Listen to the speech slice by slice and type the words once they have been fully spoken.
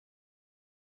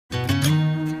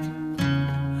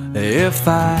if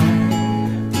I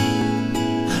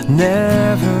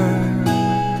never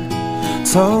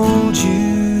told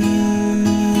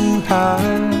you how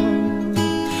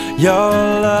your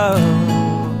love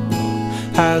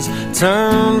has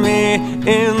turned me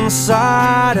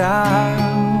inside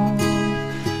out?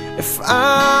 If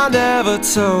I never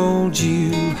told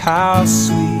you how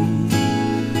sweet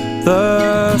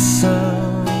the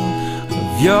sound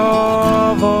of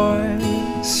your voice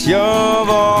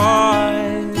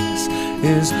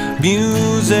is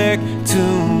music to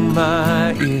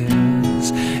my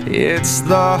ears. It's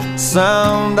the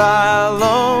sound I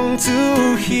long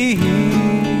to hear.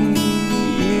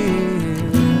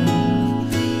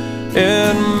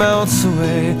 It melts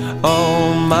away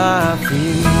all my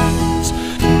fears.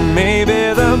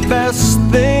 Maybe the best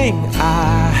thing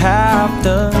I have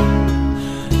done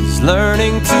is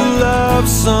learning to love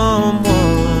someone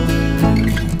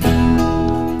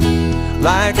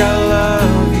like I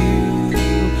love you,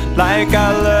 like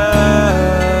I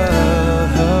love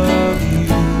you.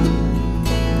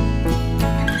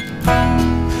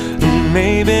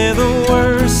 Maybe the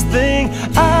worst thing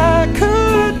I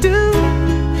could do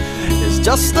is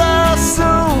just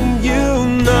assume you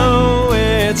know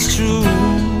it's true.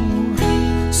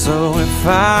 So if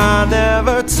I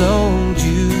never told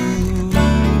you,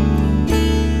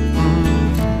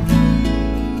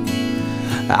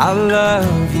 I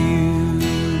love you.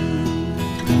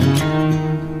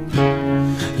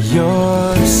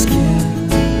 Your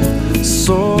skin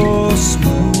so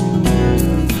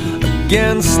smooth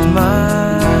against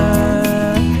my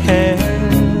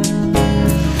hand.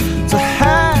 To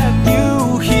have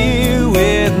you here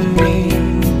with me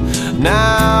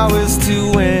now is to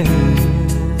win.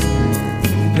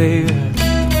 Baby,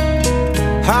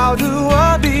 how do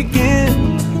I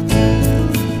begin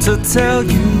to tell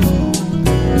you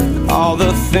all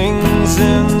the things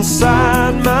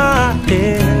inside my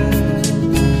head?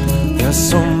 There's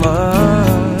so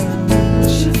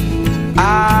much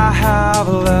I have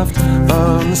left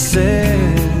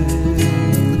unsaid.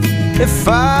 If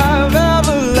I've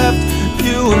ever left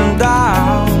you in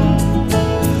doubt,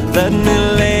 let me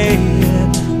lay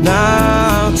it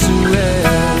now to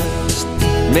rest.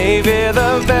 Maybe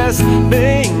the best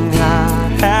thing I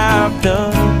have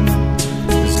done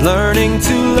is learning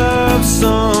to love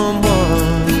someone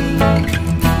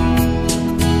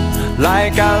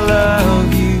like I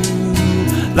love you,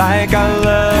 like I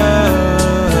love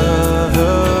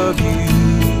you.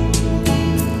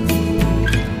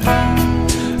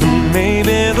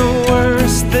 Maybe the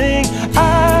worst thing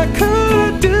I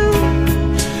could do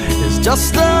is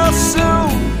just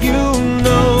assume you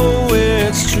know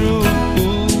it's true.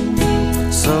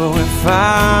 So if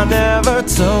I never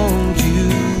told you,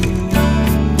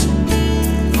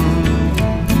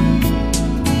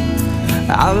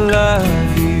 I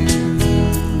love you.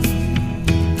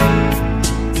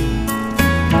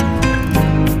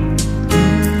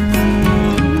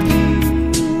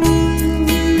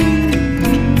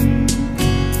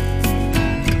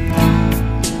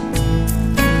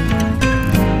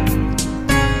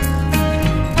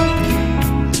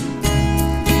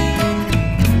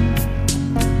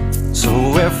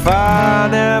 If I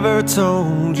never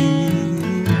told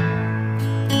you,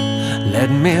 let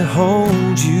me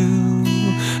hold you,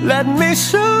 let me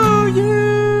show you.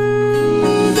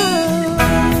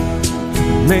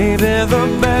 Maybe the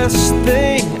best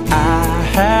thing I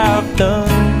have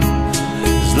done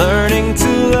is learning to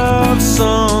love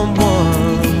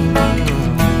someone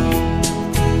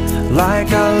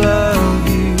like I love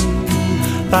you,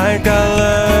 like I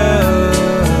love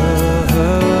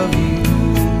you.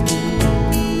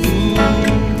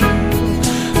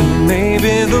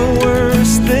 Maybe the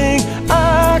worst thing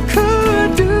I could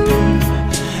do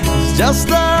is just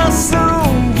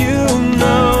assume you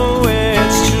know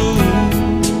it's true.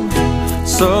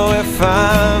 So if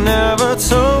I never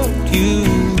told you,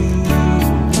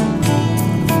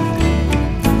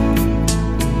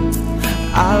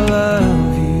 I love you.